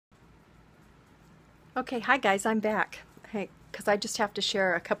Okay, hi guys, I'm back. Hey, because I just have to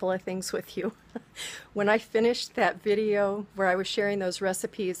share a couple of things with you. When I finished that video where I was sharing those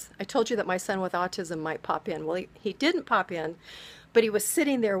recipes, I told you that my son with autism might pop in. Well, he didn't pop in, but he was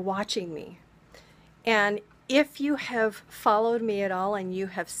sitting there watching me. And if you have followed me at all and you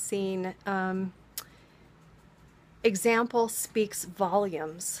have seen example speaks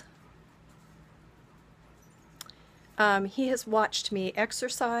volumes, he has watched me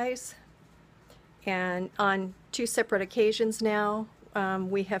exercise. And on two separate occasions now,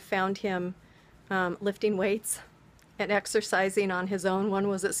 we have found him lifting weights and exercising on his own. One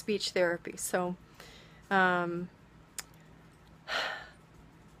was at speech therapy. So I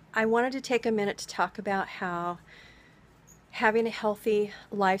wanted to take a minute to talk about how having a healthy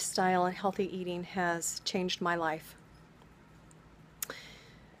lifestyle and healthy eating has changed my life.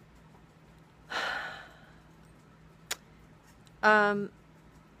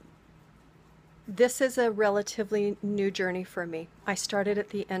 This is a relatively new journey for me. I started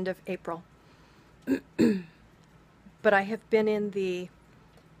at the end of April, but I have been in the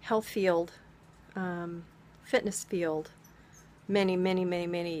health field, fitness field,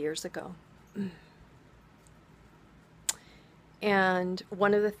 many years ago. And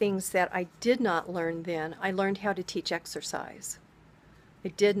one of the things that I did not learn then, I learned how to teach exercise. I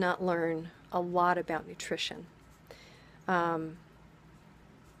did not learn a lot about nutrition.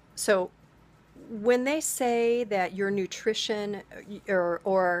 So when they say that your nutrition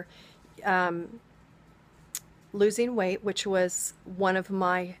or losing weight, which was one of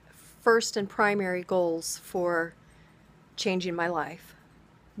my first and primary goals for changing my life,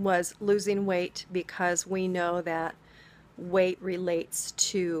 was losing weight, because we know that weight relates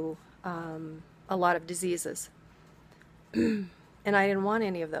to a lot of diseases. And I didn't want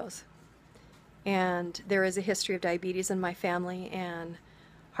any of those. And there is a history of diabetes in my family and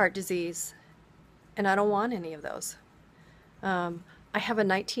heart disease, and I don't want any of those. I have a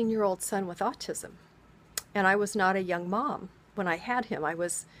 19-year-old son with autism, and I was not a young mom when I had him. I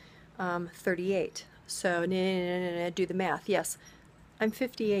was 38. So do the math. Yes, I'm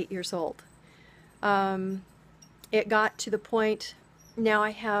 58 years old. It got to the point, now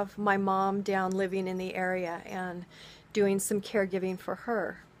I have my mom down living in the area and doing some caregiving for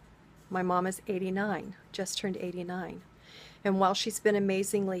her. My mom is 89, just turned 89. And while she's been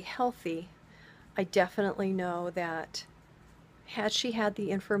amazingly healthy, I definitely know that had she had the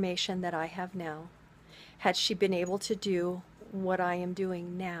information that I have now, had she been able to do what I am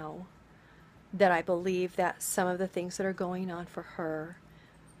doing now, that I believe that some of the things that are going on for her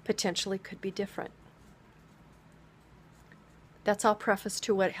potentially could be different. That's all preface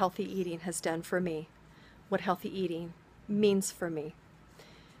to what healthy eating has done for me, what healthy eating means for me.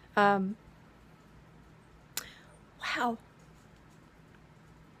 Wow.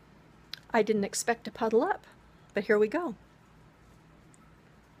 I didn't expect to puddle up, but here we go.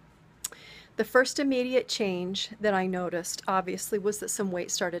 The first immediate change that I noticed, obviously, was that some weight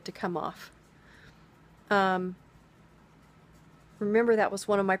started to come off. Remember, that was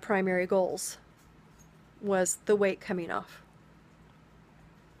one of my primary goals, was the weight coming off.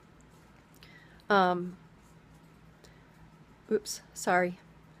 Oops, sorry.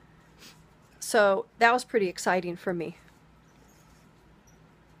 So that was pretty exciting for me.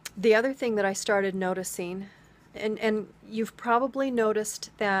 The other thing that I started noticing, and you've probably noticed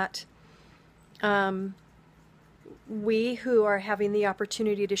that we who are having the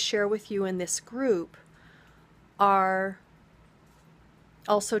opportunity to share with you in this group are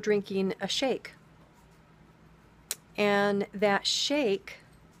also drinking a shake. And that shake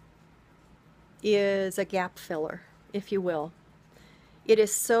is a gap filler, if you will. It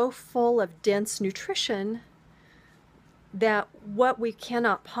is so full of dense nutrition that what we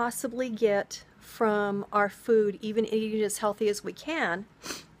cannot possibly get from our food, even eating as healthy as we can,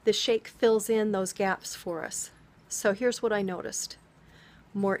 the shake fills in those gaps for us. So here's what I noticed.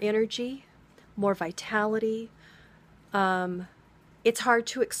 More energy, more vitality. It's hard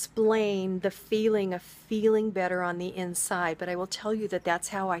to explain the feeling of feeling better on the inside, but I will tell you that that's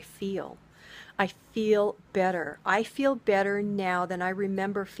how I feel. I feel better. I feel better now than I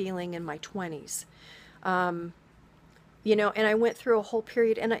remember feeling in my 20s. You know, and I went through a whole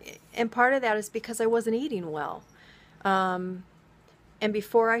period, and part of that is because I wasn't eating well. And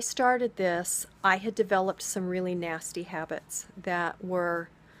before I started this, I had developed some really nasty habits that were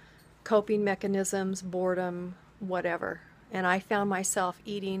coping mechanisms, boredom, whatever. And I found myself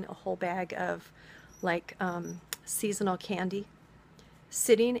eating a whole bag of like seasonal candy,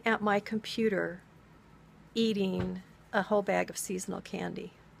 sitting at my computer eating a whole bag of seasonal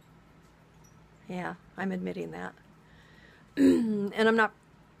candy. Yeah, I'm admitting that. And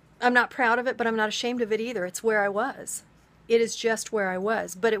I'm not proud of it, but I'm not ashamed of it either. It's where I was. It is just where I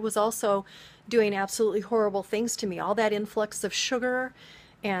was. But it was also doing absolutely horrible things to me. All that influx of sugar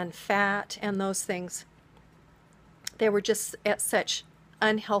and fat and those things, they were just at such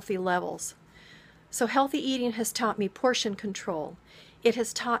unhealthy levels. So healthy eating has taught me portion control. It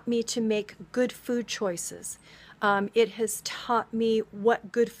has taught me to make good food choices. It has taught me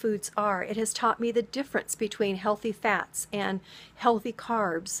what good foods are. It has taught me the difference between healthy fats and healthy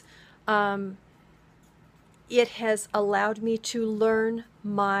carbs. It has allowed me to learn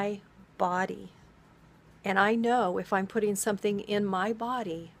my body. And I know if I'm putting something in my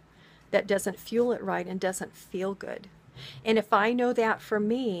body that doesn't fuel it right and doesn't feel good. And if I know that for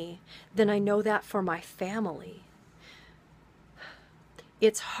me, then I know that for my family.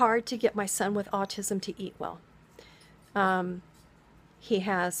 It's hard to get my son with autism to eat well. He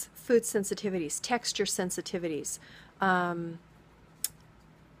has food sensitivities, texture sensitivities,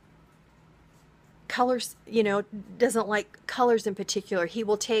 colors, doesn't like colors in particular. He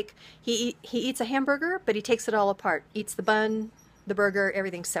eats a hamburger, but he takes it all apart. Eats the bun, the burger,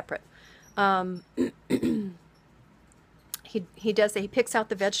 everything's separate. He does that. He picks out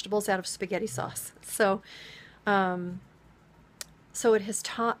the vegetables out of spaghetti sauce. So it has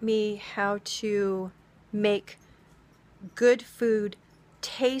taught me how to make good food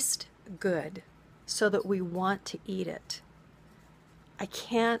taste good so that we want to eat it. I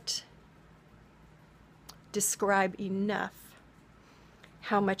can't describe enough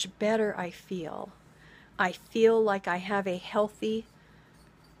how much better I feel. I feel like I have a healthy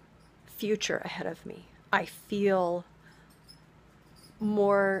future ahead of me. I feel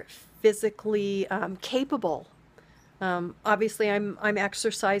more physically capable. Obviously I'm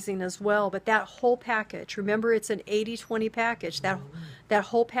exercising as well, but that whole package, remember it's an 80-20 package, that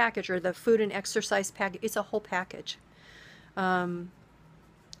whole package, or the food and exercise package, it's a whole package. And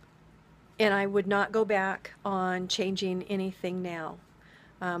I would not go back on changing anything now.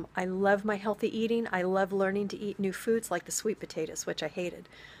 I love my healthy eating. I love learning to eat new foods like the sweet potatoes, which I hated.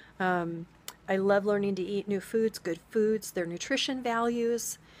 I love learning to eat new foods, good foods, their nutrition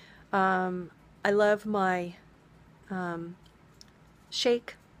values. I love my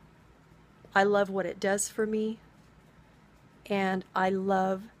shake. I love what it does for me. And I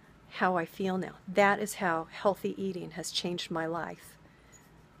love how I feel now. That is how healthy eating has changed my life.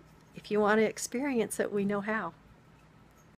 If you want to experience it, we know how.